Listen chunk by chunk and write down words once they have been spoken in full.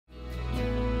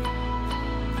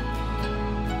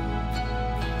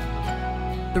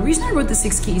The reason I wrote the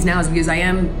 6 keys now is because I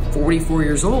am 44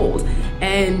 years old,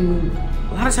 and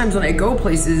a lot of times when I go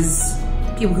places,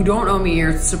 people who don't know me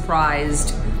are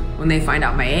surprised when they find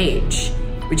out my age,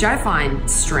 which I find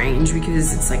strange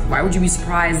because it's like, why would you be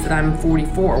surprised that I'm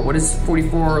 44? What does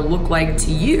 44 look like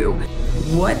to you?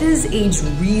 What does age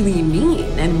really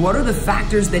mean? And what are the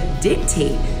factors that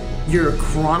dictate your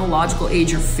chronological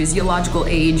age, your physiological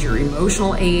age, your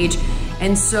emotional age?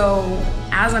 And so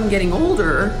as I'm getting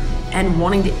older and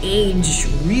wanting to age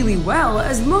really well,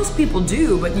 as most people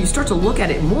do, but you start to look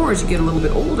at it more as you get a little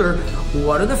bit older,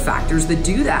 what are the factors that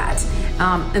do that?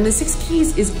 And the 6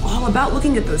 keys is all about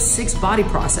looking at those 6 body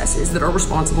processes that are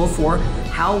responsible for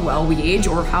how well we age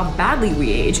or how badly we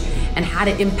age and how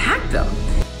to impact them.